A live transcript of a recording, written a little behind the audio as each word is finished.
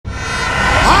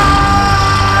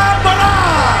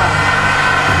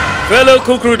Fellow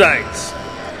Kukrudites,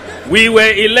 we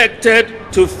were elected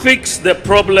to fix the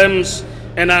problems,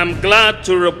 and I'm glad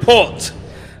to report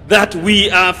that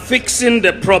we are fixing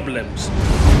the problems.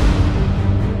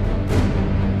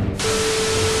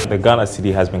 The Ghana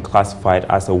cedi has been classified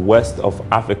as the worst of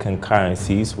African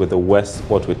currencies, with the worst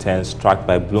spot returns tracked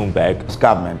by Bloomberg. The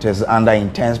government is under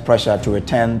intense pressure to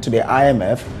return to the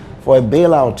IMF for a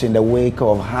bailout in the wake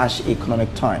of harsh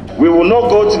economic times. We will not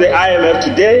go to the IMF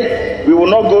today, we will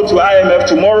not go to IMF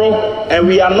tomorrow, and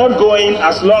we are not going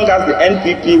as long as the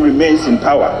NPP remains in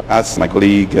power. As my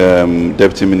colleague,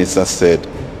 Deputy Minister said,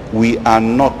 we are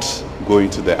not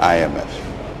going to the IMF.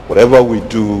 Whatever we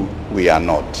do, we are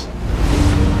not.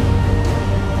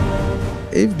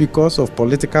 If because of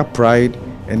political pride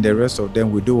and the rest of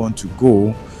them we don't want to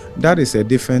go, that is a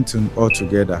different thing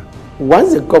altogether.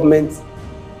 Once the government,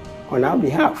 on our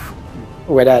behalf,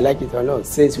 whether I like it or not,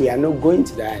 says we are not going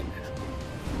to the IMF,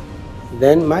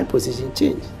 then my position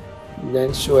changed.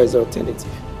 Then show as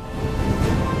alternative.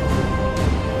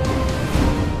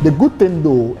 The good thing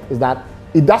though is that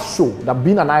it does show that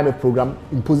being an IMF program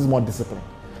imposes more discipline.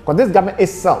 Because this government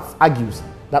itself argues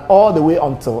that all the way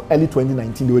until early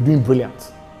 2019 they were doing brilliant.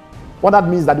 What that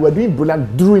means is that they were doing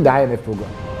brilliant during the IMF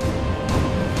program.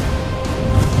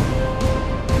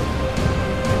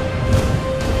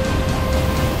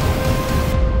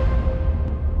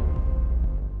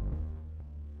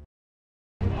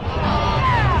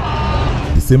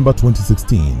 December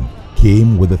 2016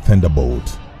 came with a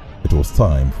thunderbolt. It was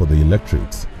time for the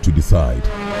electorate to decide.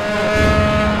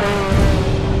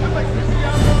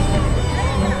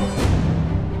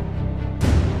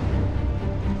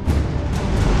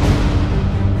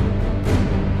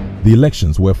 The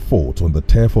elections were fought on the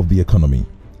turf of the economy.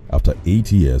 After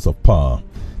 8 years of power,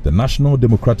 the National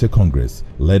Democratic Congress,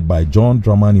 led by John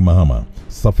Dramani Mahama,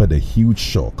 suffered a huge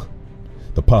shock.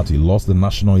 The party lost the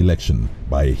national election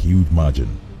by a huge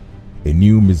margin. A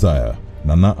new Messiah,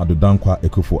 Nana Addo Dankwa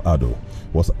Akufo-Addo,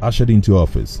 was ushered into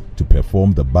office to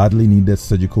perform the badly needed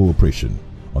surgical operation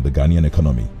on the Ghanaian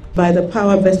economy. By the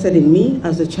power vested in me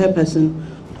as the chairperson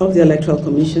of the Electoral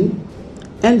Commission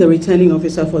and the returning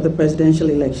officer for the presidential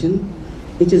election,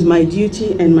 it is my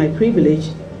duty and my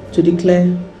privilege to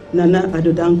declare Nana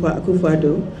Addo Dankwa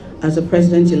Akufo-Addo as the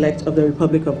President-elect of the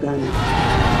Republic of Ghana.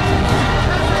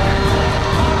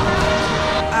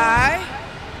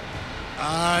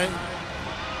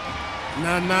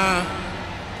 Nana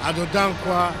Addo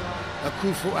Dankwa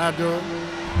Akufo-Addo.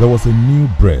 There was a new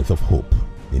breath of hope.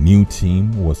 A new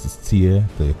team was to steer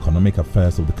the economic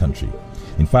affairs of the country.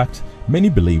 In fact, many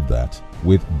believed that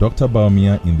with Dr.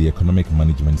 Bawumia in the economic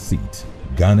management seat,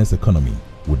 Ghana's economy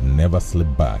would never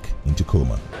slip back into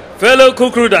coma. Fellow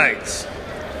Kukrudites,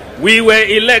 we were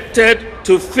elected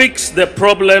to fix the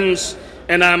problems,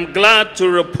 and I'm glad to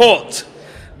report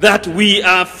that we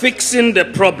are fixing the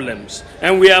problems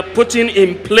and we are putting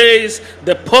in place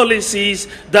the policies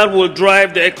that will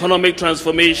drive the economic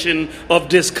transformation of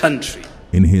this country.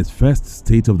 In his first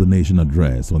State of the Nation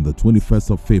address on the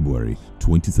 21st of February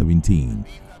 2017,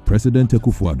 President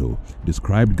Akufo-Addo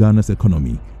described Ghana's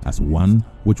economy as one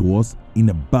which was in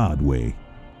a bad way.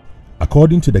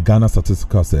 According to the Ghana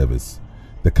Statistical Service,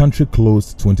 the country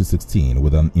closed 2016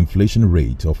 with an inflation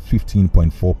rate of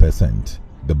 15.4%.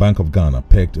 The Bank of Ghana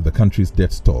pegged the country's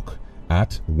debt stock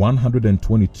at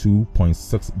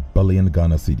 122.6 billion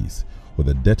Ghana cedis, with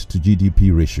a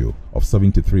debt-to-GDP ratio of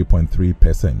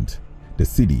 73.3%. The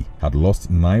cedi had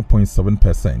lost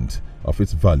 9.7% of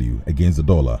its value against the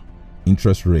dollar.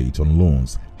 Interest rate on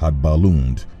loans had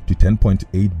ballooned to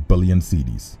 10.8 billion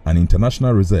cedis, and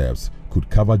international reserves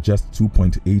could cover just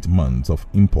 2.8 months of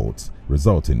imports,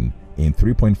 resulting in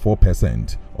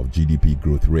 3.4% of GDP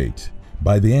growth rate.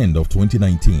 By the end of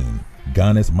 2019,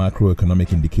 Ghana's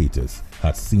macroeconomic indicators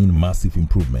had seen massive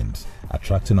improvement,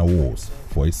 attracting awards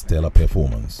for its stellar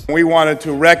performance. We wanted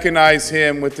to recognize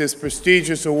him with this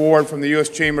prestigious award from the U.S.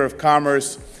 Chamber of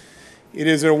Commerce. It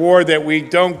is an award that we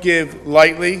don't give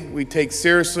lightly, we take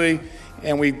seriously,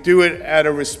 and we do it out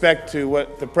of respect to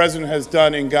what the President has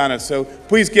done in Ghana. So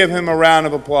please give him a round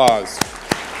of applause.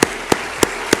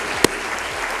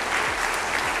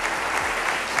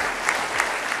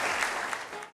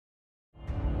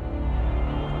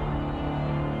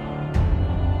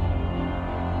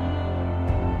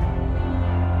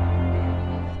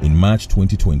 In March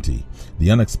 2020,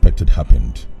 the unexpected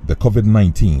happened. The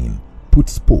COVID-19 put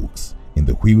spokes in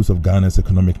the wheels of Ghana's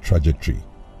economic trajectory.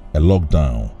 A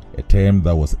lockdown, a term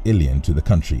that was alien to the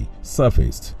country,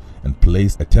 surfaced and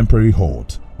placed a temporary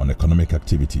halt on economic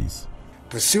activities.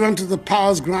 Pursuant to the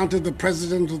powers granted the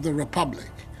President of the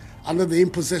Republic under the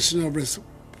Imposition of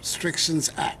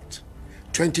Restrictions Act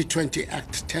 2020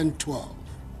 Act 1012.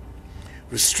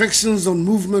 Restrictions on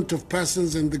movement of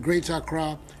persons in the Greater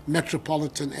Accra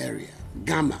Metropolitan Area,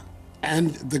 GAMA,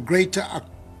 and the Greater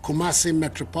Kumasi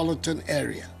Metropolitan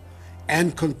Area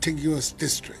and contiguous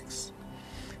districts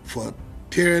for a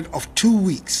period of 2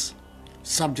 weeks,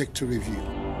 subject to review.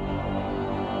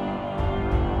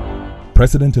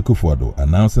 President Akufo-Addo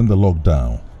announcing the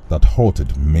lockdown that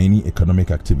halted many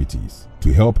economic activities.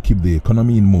 To help keep the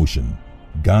economy in motion,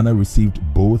 Ghana received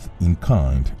both in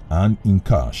kind and in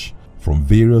cash from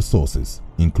various sources,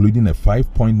 including a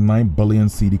 5.9 billion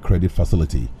cedi credit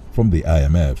facility from the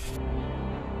IMF.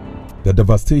 The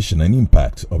devastation and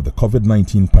impact of the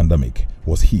COVID-19 pandemic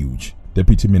was huge.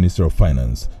 Deputy Minister of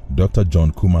Finance, Dr.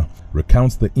 John Kuma,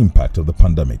 recounts the impact of the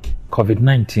pandemic.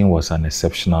 COVID-19 was an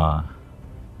exceptional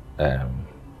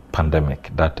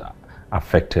pandemic that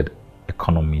affected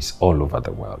economies all over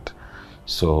the world.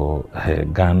 So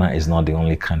Ghana is not the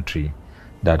only country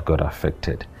that got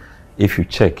affected. If you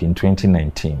check in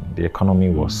 2019, the economy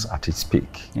was at its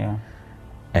peak. Yeah.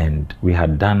 And we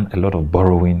had done a lot of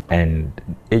borrowing, and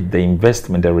the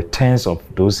investment, the returns of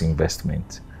those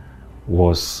investments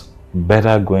was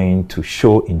better going to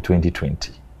show in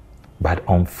 2020. But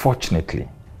unfortunately,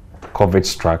 COVID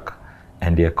struck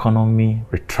and the economy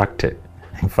retracted.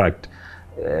 In fact,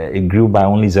 it grew by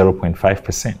only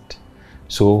 0.5%.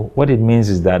 So what it means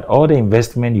is that all the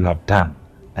investment you have done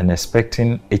and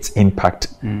expecting its impact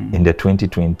in the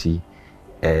 2020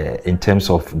 in terms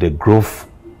of the growth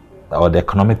or the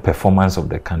economic performance of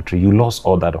the country, you lost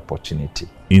all that opportunity.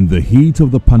 In the heat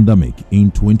of the pandemic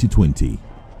in 2020,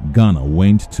 Ghana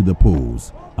went to the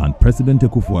polls and President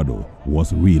Akufo-Addo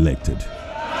was re-elected.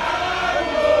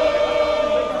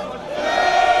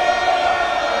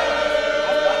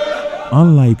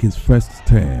 Unlike his first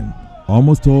term,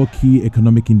 almost all key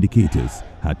economic indicators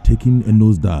had taken a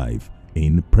nosedive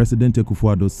in President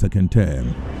Akufo-Addo's second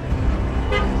term.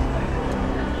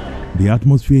 The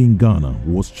atmosphere in Ghana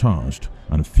was charged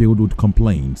and filled with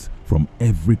complaints from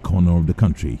every corner of the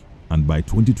country. And by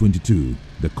 2022,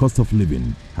 the cost of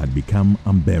living had become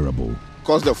unbearable.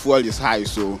 Because the fuel is high,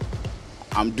 so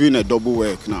I'm doing a double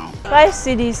work now. 5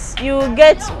 cedis, you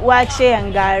get wache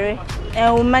and gari,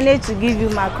 and we'll manage to give you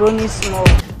macaroni small.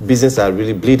 Business are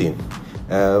really bleeding.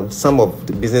 Some of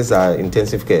the business are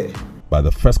intensive care. By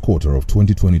the first quarter of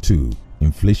 2022,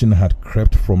 inflation had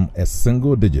crept from a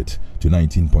single digit to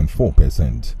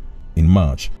 19.4%. In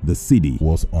March, the cedi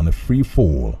was on a free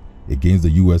fall against the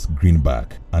US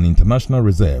greenback, and international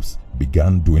reserves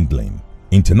began dwindling.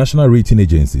 International rating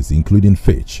agencies, including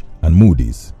Fitch and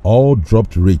Moody's, all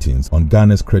dropped ratings on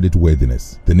Ghana's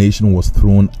creditworthiness. The nation was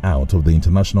thrown out of the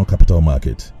international capital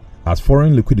market as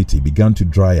foreign liquidity began to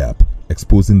dry up,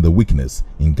 exposing the weakness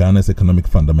in Ghana's economic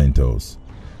fundamentals.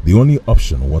 The only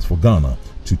option was for Ghana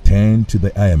to turn to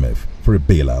the IMF for a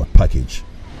bailout package.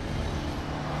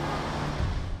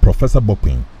 Professor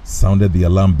Bokpin sounded the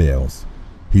alarm bells.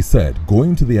 He said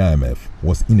going to the IMF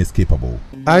was inescapable.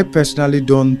 I personally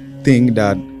don't think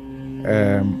that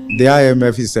the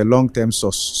IMF is a long-term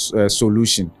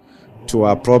solution to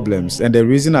our problems. And the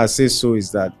reason I say so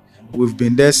is that we've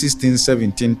been there 16,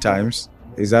 17 times.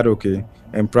 Is that okay?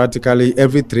 And practically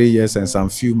every 3 years and some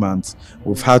few months,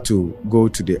 we've had to go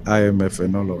to the IMF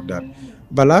and all of that.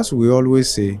 But as we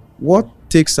always say, what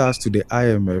takes us to the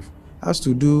IMF has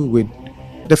to do with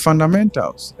the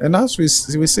fundamentals. And as we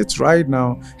sit right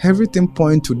now, everything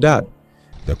points to that.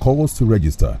 The calls to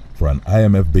register for an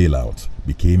IMF bailout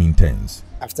became intense.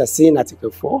 After seeing Article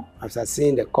 4, after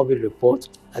seeing the COVID report,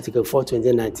 Article 4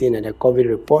 2019 and the COVID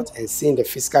report, and seeing the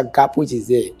fiscal gap which is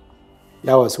there,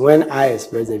 that was when I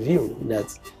expressed the view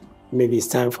that maybe it's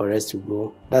time for us to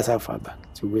go, that's how far back,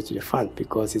 to go to the fund,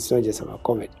 because it's not just about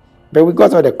COVID. But we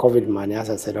got all the COVID money, as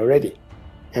I said already,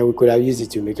 and we could have used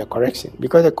it to make a correction.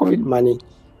 Because the COVID money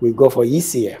we got for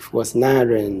ECF was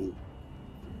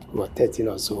 913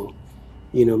 or so,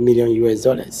 million US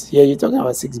dollars. Here you're talking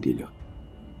about 6 billion.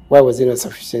 Why was it not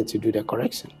sufficient to do the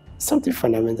correction? Something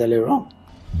fundamentally wrong.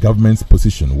 Government's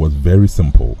position was very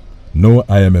simple. No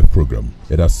IMF program.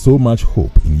 It has so much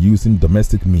hope in using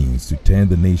domestic means to turn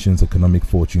the nation's economic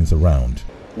fortunes around.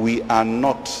 We are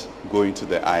not going to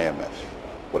the IMF.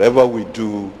 Whatever we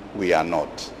do, we are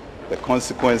not. The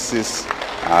consequences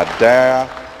are there.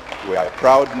 We are a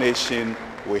proud nation.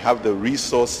 We have the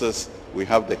resources. We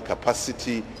have the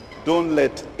capacity. Don't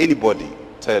let anybody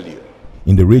tell you.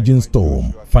 In the raging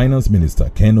storm, Finance Minister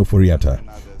Ken Ofori-Atta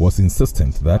was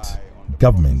insistent that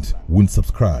government wouldn't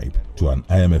subscribe to an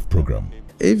IMF program.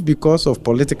 If because of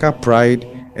political pride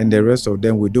and the rest of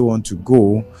them we don't want to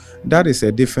go, that is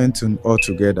a different thing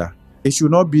altogether. It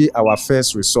should not be our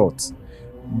first resort.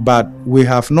 but we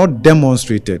have not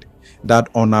demonstrated that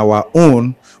on our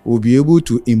own we'll be able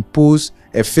to impose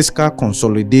a fiscal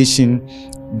consolidation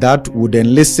that would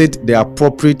elicit the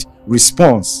appropriate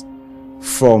response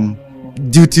from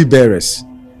duty bearers,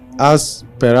 as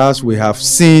perhaps we have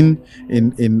seen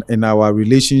in our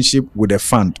relationship with the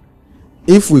fund.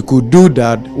 If we could do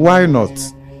that, why not?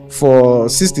 For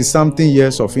 60-something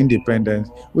years of independence,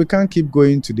 we can't keep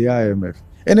going to the IMF.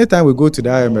 Anytime we go to the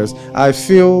IMF, I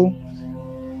feel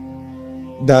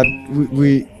that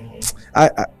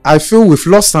I feel we've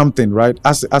lost something, right,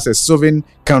 as a sovereign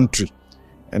country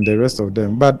and the rest of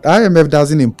them. But IMF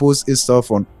doesn't impose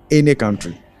itself on any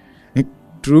country.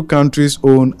 Through countries'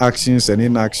 own actions and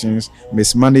inactions,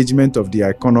 mismanagement of the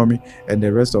economy and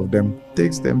the rest of them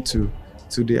takes them to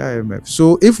the IMF.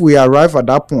 So if we arrive at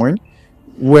that point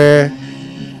where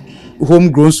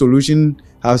homegrown solution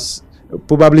has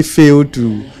probably failed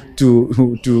to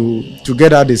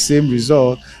get at the same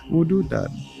result, we'll do that.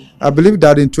 I believe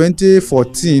that in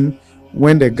 2014,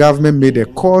 when the government made a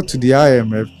call to the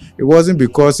IMF, it wasn't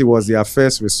because it was their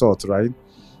first resort, right?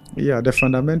 Yeah, the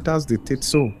fundamentals dictate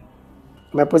so.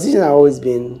 My position has always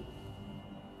been,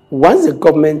 once the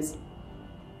government,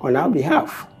 on our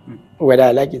behalf, whether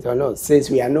I like it or not, says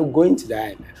we are not going to the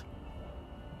IMF,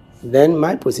 then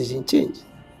my position changed.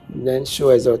 Then show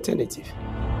as an alternative.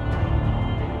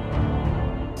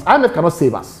 IMF cannot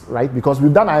save us, right? Because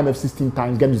we've done IMF 16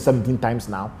 times, getting to 17 times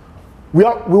now. We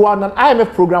were on an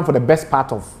IMF program for the best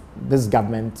part of this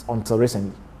government until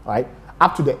recently, right?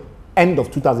 Up to the end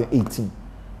of 2018,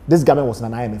 this government was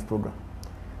on an IMF program.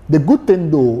 The good thing,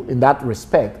 though, in that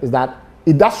respect, is that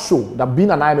it does show that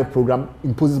being an IMF program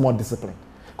imposes more discipline.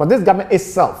 Because this government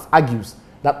itself argues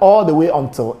that all the way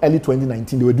until early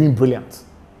 2019, they were doing brilliant.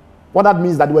 What that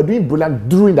means is that they were doing brilliant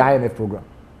during the IMF program.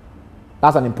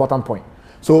 That's an important point.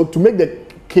 So to make the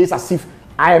case as if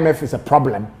IMF is a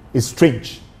problem is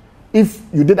strange. If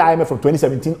you did IMF from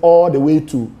 2017 all the way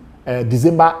to end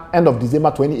of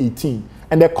December 2018,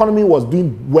 and the economy was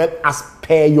doing well as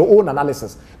per your own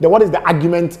analysis, then what is the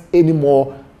argument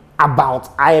anymore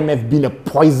about IMF being a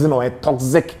poison or a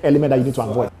toxic element that you need to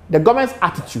avoid? The government's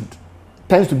attitude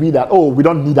tends to be that, oh, we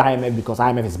don't need IMF because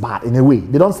IMF is bad. In a way,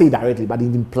 they don't say it directly, but it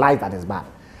implies that it's bad.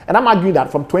 And I'm arguing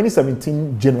that from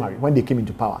 2017 January, when they came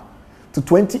into power, to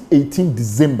 2018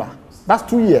 December, that's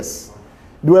 2 years,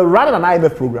 they were running an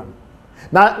IMF program.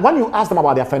 Now, when you ask them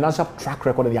about their financial track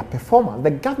record and their performance,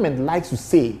 the government likes to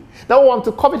say that, oh,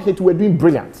 until COVID hit, we were doing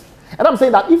brilliant. And I'm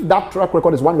saying that if that track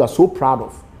record is one you are so proud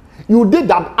of, you did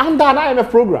that under an IMF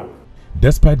program.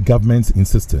 Despite government's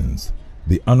insistence,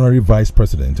 the honorary vice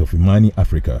president of Imani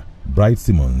Africa, Bright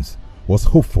Simmons, was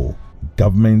hopeful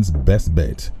government's best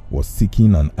bet was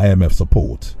seeking an IMF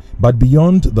support. But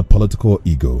beyond the political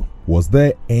ego, was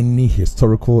there any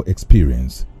historical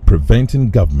experience preventing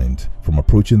government from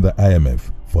approaching the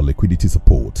IMF for liquidity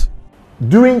support?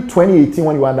 During 2018,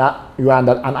 when you were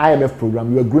under an IMF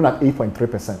program, you were growing at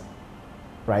 8.3%,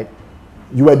 right?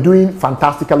 You were doing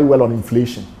fantastically well on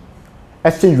inflation.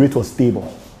 Exchange rate was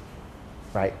stable,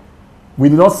 right? We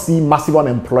did not see massive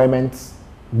unemployment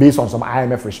based on some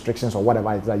IMF restrictions or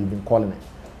whatever it is that you've been calling it.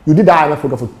 You did the IMF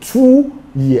program for 2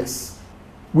 years.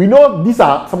 We know these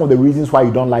are some of the reasons why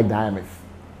you don't like the IMF.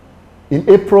 In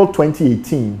April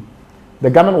 2018, the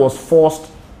government was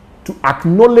forced to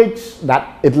acknowledge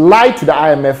that it lied to the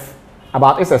IMF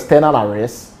about its external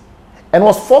arrests and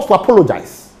was forced to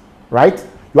apologize, right?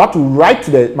 You have to write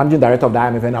to the managing director of the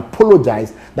IMF and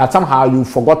apologize that somehow you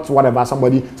forgot whatever, some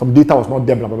data was not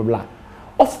there, blah, blah, blah, blah.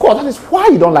 Of course, that is why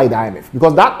you don't like the IMF,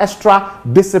 because that extra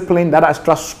discipline, that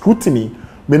extra scrutiny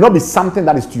may not be something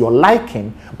that is to your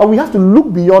liking, but we have to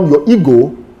look beyond your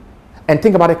ego and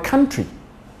think about a country.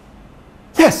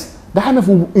 Yes, the IMF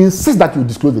will insist that you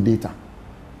disclose the data.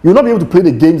 You will not be able to play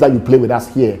the games that you play with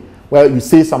us here, where you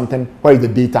say something, where is the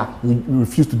data, you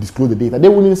refuse to disclose the data. They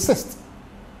will insist.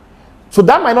 So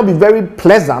that might not be very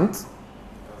pleasant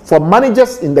for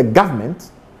managers in the government,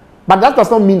 but that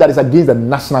does not mean that it's against the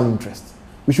national interest.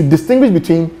 We should distinguish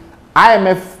between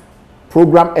IMF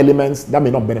program elements that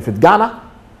may not benefit Ghana,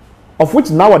 of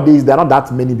which nowadays there are not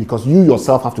that many because you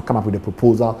yourself have to come up with a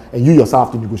proposal and you yourself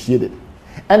have to negotiate it.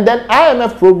 And then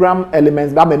IMF program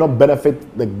elements that may not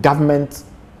benefit the government,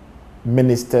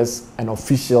 ministers and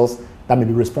officials that may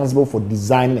be responsible for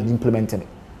designing and implementing it.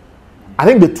 I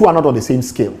think the two are not on the same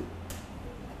scale.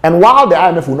 And while the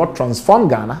IMF will not transform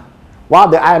Ghana, while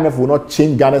the IMF will not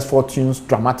change Ghana's fortunes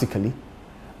dramatically,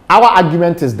 our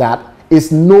argument is that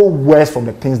it's no worse from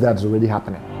the things that is already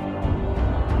happening.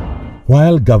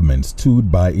 While government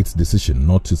stood by its decision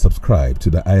not to subscribe to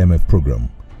the IMF program,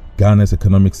 Ghana's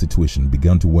economic situation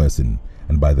began to worsen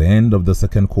and by the end of the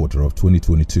second quarter of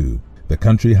 2022, the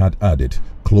country had added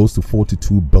close to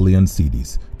 42 billion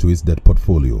cedis to its debt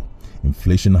portfolio.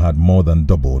 Inflation had more than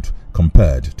doubled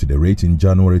compared to the rate in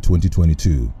January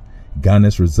 2022.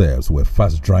 Ghana's reserves were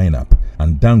fast drying up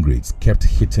and downgrades kept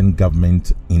hitting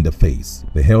government in the face.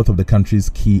 The health of the country's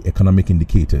key economic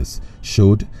indicators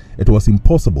showed it was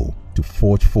impossible to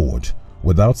forge forward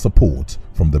without support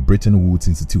from the Bretton Woods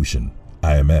institution,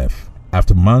 IMF.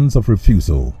 After months of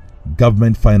refusal,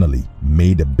 government finally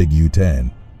made a big U-turn.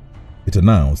 It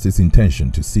announced its intention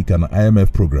to seek an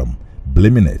IMF program,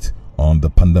 blaming it on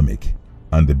the pandemic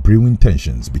and the brewing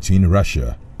tensions between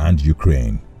Russia and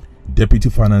Ukraine. Deputy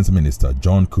Finance Minister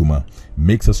John Kuma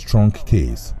makes a strong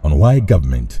case on why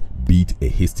government beat a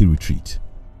hasty retreat.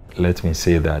 Let me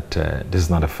say that this is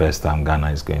not the first time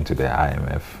Ghana is going to the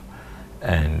IMF,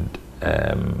 and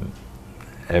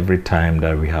every time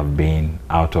that we have been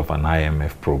out of an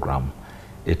IMF program,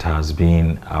 it has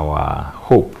been our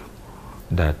hope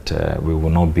that we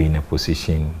will not be in a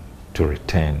position to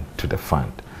return to the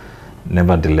fund.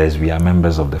 Nevertheless, we are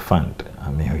members of the fund.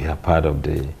 I mean, we are part of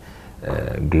the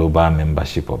global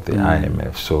membership of the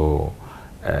IMF. So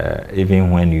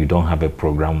even when you don't have a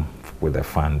program with the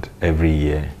fund every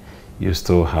year, you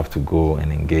still have to go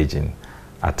and engage in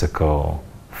Article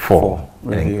 4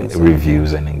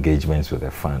 reviews and engagements with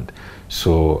the fund.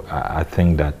 So I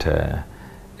think that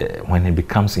when it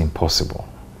becomes impossible,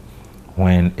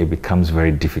 when it becomes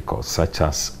very difficult, such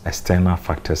as external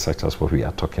factors such as what we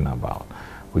are talking about,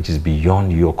 which is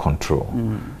beyond your control,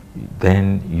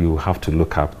 then you have to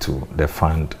look up to the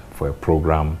fund for a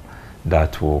program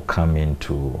that will come in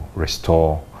to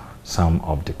restore some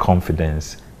of the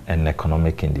confidence and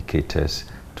economic indicators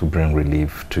to bring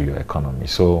relief to your economy.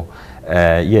 So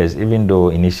yes, even though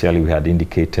initially we had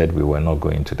indicated we were not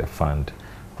going to the fund,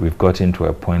 we've gotten to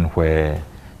a point where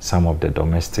some of the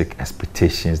domestic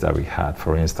expectations that we had,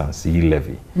 for instance,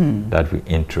 e-levy that we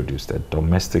introduced, the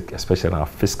domestic, especially our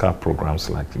fiscal programs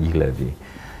like e-levy,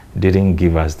 didn't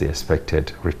give us the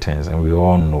expected returns. And we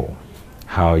all know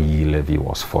how e-levy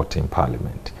was fought in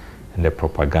Parliament and the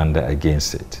propaganda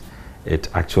against it. It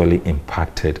actually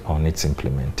impacted on its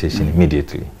implementation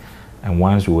immediately. And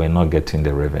once we were not getting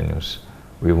the revenues,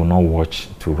 we will not watch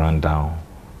to run down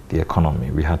the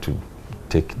economy. We had to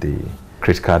take the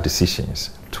critical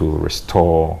decisions to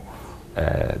restore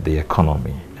the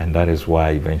economy. And that is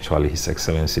why eventually His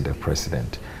Excellency the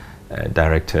President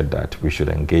directed that we should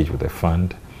engage with the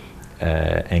fund.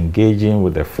 Engaging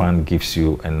with the fund gives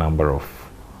you a number of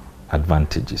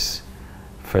advantages.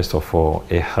 First of all,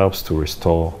 it helps to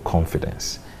restore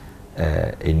confidence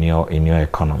in your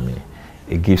economy.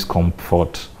 It gives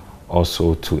comfort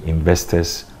also to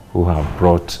investors who have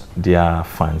brought their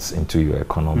funds into your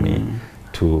economy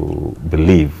to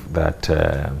believe that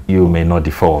you may not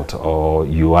default or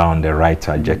you are on the right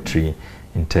trajectory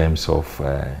in terms of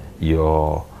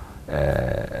your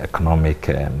economic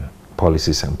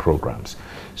policies and programs.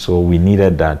 So we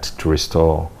needed that to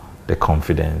restore the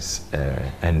confidence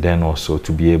and then also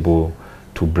to be able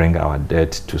to bring our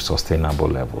debt to sustainable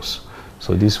levels.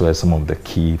 So these were some of the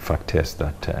key factors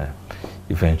that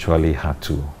eventually had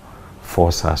to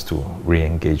force us to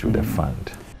re-engage with the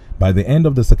fund. By the end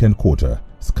of the second quarter,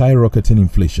 skyrocketing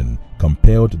inflation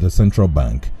compelled the central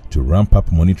bank to ramp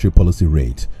up monetary policy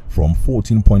rate from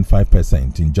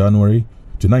 14.5% in January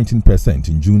to 19%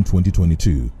 in June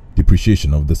 2022.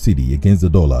 Depreciation of the cedi against the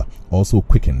dollar also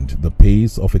quickened the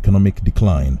pace of economic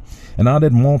decline and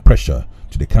added more pressure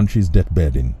to the country's debt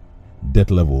burden. Debt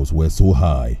levels were so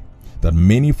high that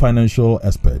many financial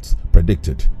experts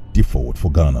predicted default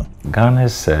for Ghana.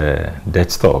 Ghana's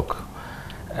debt stock,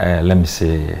 let me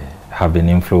say, have been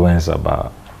influenced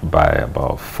by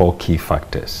about 4 key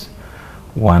factors.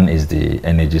 One is the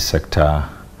energy sector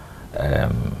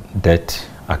debt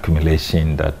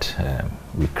accumulation that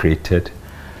we created.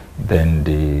 Then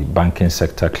the banking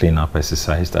sector cleanup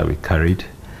exercise that we carried,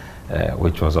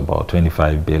 which was about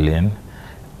 25 billion.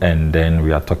 And then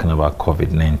we are talking about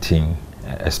COVID-19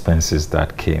 expenses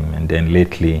that came. And then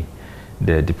lately,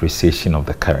 the depreciation of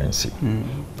the currency.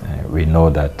 We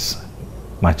know that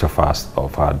much of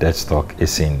our debt stock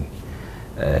is in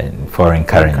foreign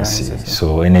currency.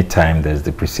 So anytime there's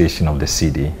depreciation of the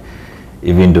cedi,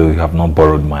 even though you have not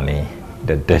borrowed money,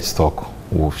 the debt stock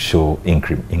will show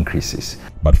increases.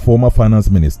 But former Finance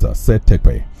Minister Seth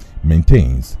Terkper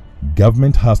maintains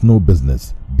government has no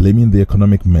business blaming the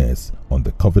economic mess on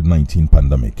the COVID-19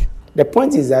 pandemic. The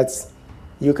point is that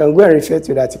you can go and refer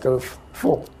to the Article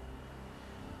 4,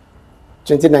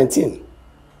 2019.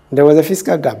 There was a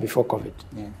fiscal gap before COVID.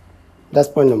 That's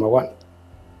point number 1.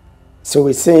 So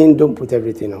we're saying don't put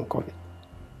everything on COVID.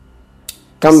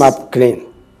 come up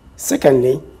clean.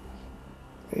 Secondly,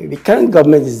 the current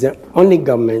government is the only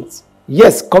government.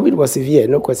 Yes, COVID was severe,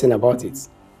 no question about it.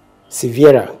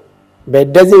 Severer. But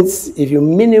it doesn't, if you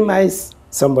minimize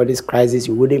somebody's crisis,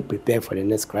 you wouldn't prepare for the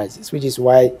next crisis, which is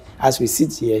why, as we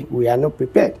sit here, we are not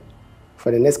prepared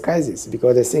for the next crisis,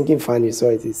 because the sinking fund, you saw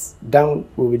it is down,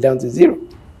 will be down to zero.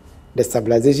 The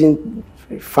stabilization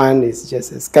fund is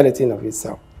just a skeleton of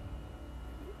itself.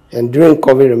 And during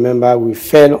COVID, remember, we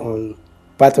fell on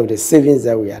part of the savings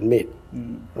that we had made,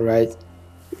 right?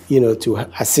 To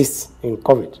assist in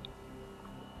COVID,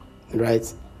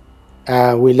 right?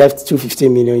 We left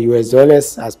 $250 million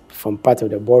as from part of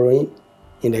the borrowing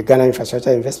in the Ghana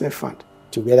Infrastructure Investment Fund,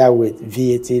 together with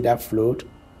VAT that flowed.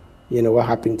 What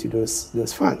happened to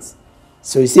those funds.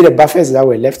 So you see the buffers that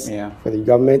were left for the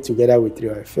government together with 3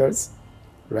 oil fields,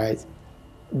 right?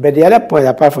 But the other point,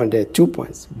 apart from the 2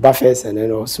 points, buffers and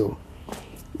then also,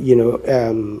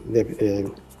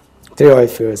 the 3 oil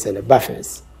fields and the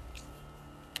buffers.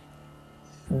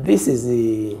 This is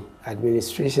the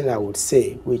administration, I would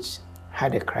say, which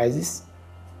had a crisis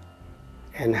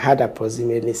and had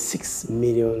approximately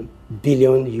 $6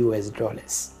 billion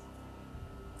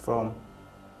from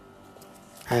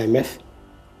IMF,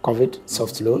 COVID,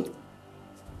 soft loan,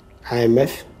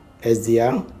 IMF,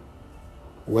 SDR,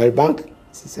 World Bank,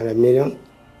 600 million,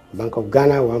 Bank of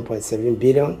Ghana, 1.7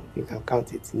 billion, you can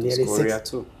count it, nearly Korea 6.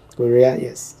 too. Korea,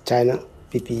 yes, China,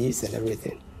 PPEs and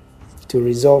everything, to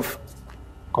resolve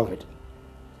COVID.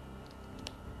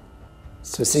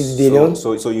 So 6 billion.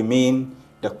 So you mean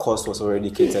the cost was already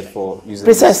catered for using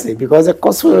Precisely, because the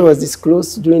cost was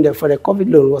disclosed for the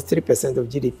COVID loan was 3% of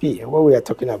GDP. And what we are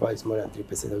talking about is more than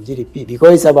 3% of GDP,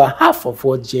 because it's about half of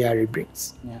what GRE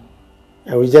brings. Yeah.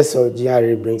 And we just saw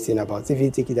GRE brings in about, if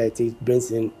you take it, it brings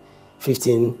in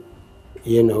 15%,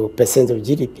 percent of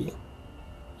GDP,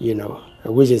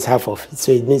 which is half of it.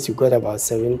 So it means you got about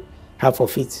half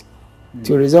of it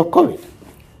to resolve COVID.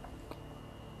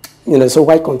 So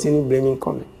why continue blaming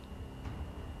COVID?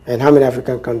 And how many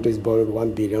African countries borrowed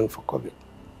 $1 billion for COVID?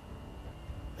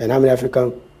 And how many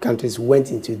African countries went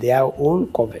into their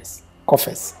own coffers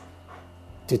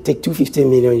to take $250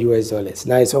 million?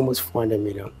 Now it's almost $400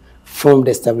 million from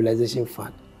the stabilization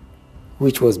fund,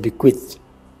 which was bequeathed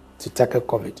to tackle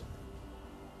COVID.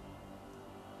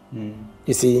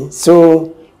 You see,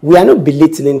 so we are not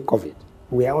belittling COVID.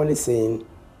 We are only saying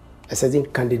a certain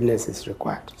candidness is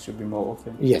required. Should be more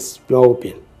open. Yes, more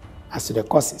open as to the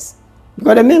causes.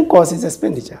 Because the main cause is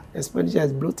expenditure. Expenditure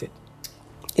is bloated,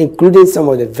 including some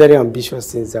of the very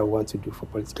ambitious things that we want to do for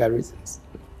political reasons.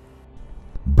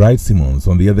 Bright Simmons,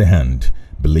 on the other hand,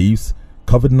 believes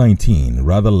COVID-19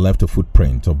 rather left a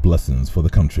footprint of blessings for the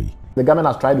country. The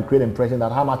government has tried to create the impression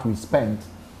that how much we spent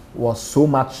was so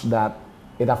much that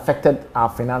it affected our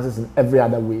finances in every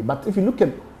other way. But if you look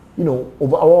at,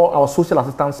 overall our social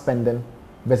assistance spending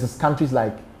versus countries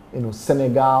like,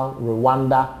 Senegal,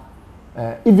 Rwanda,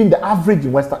 even the average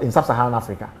in sub-Saharan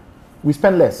Africa, we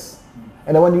spend less.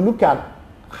 And then when you look at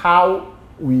how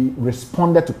we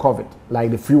responded to COVID,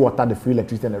 like the free water, the free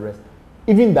electricity and the rest,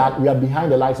 even that, we are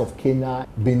behind the likes of Kenya,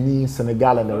 Benin,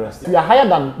 Senegal and the rest. We are higher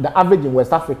than the average in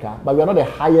West Africa, but we are not the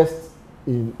highest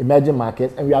in emerging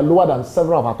markets, and we are lower than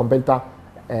several of our competitor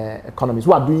economies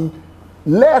who are doing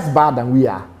less bad than we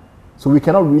are. So we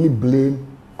cannot really blame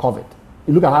COVID.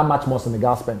 You look at how much more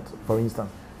Senegal spent, for instance.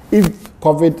 If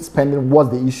COVID spending was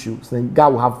the issue,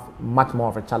 Senegal will have much more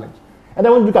of a challenge. And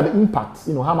then when you look at the impact,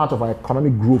 how much of our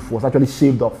economic growth was actually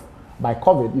shaved off by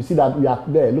COVID, you see that we are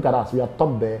there. Look at us, we are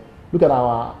top there. Look at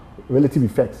our relative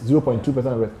effects, 0.2%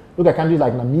 of it. Look at countries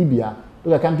like Namibia.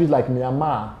 Look at countries like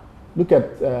Myanmar. Look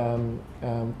at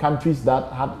countries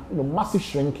that had massive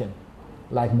shrinking,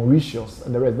 like Mauritius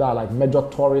and the rest that are like major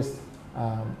tourist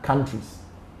countries,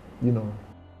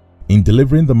 In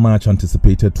delivering the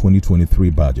much-anticipated 2023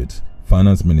 budget,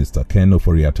 Finance Minister Ken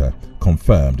Ofori-Atta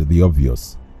confirmed the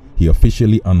obvious. He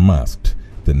officially unmasked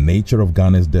the nature of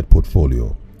Ghana's debt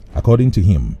portfolio. According to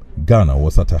him, Ghana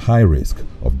was at a high risk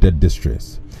of debt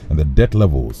distress, and the debt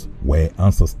levels were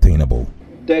unsustainable.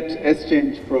 Debt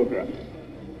exchange program.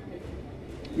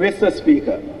 Mr.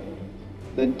 Speaker,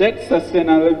 the debt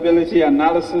sustainability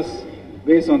analysis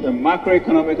based on the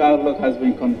macroeconomic outlook has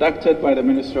been conducted by the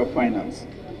Ministry of Finance.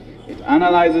 It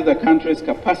analyzes the country's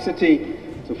capacity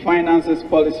to finance its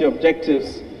policy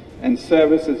objectives and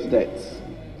service its debts.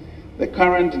 The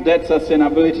current debt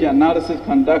sustainability analysis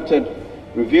conducted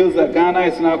reveals that Ghana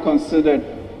is now considered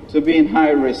to be in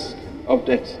high risk of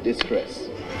debt distress.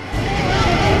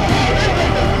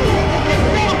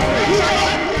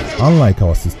 Unlike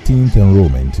our 16th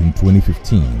enrollment in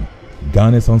 2015,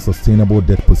 Ghana's unsustainable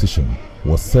debt position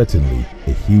was certainly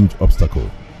a huge obstacle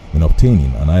in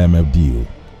obtaining an IMF deal.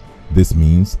 This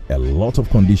means a lot of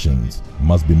conditions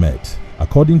must be met.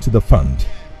 According to the fund,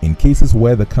 in cases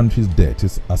where the country's debt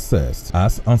is assessed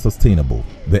as unsustainable,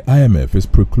 the IMF is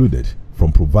precluded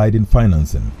from providing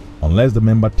financing unless the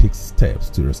member takes steps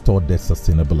to restore debt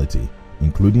sustainability,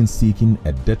 including seeking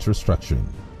a debt restructuring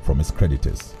from its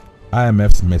creditors.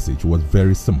 IMF's message was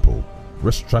very simple: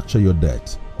 restructure your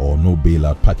debt or no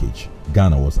bailout package.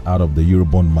 Ghana was out of the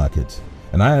Eurobond market,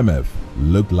 and IMF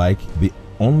looked like the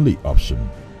only option.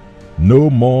 No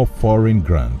more foreign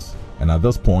grants, and at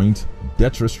this point,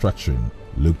 debt restructuring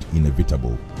looked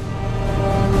inevitable.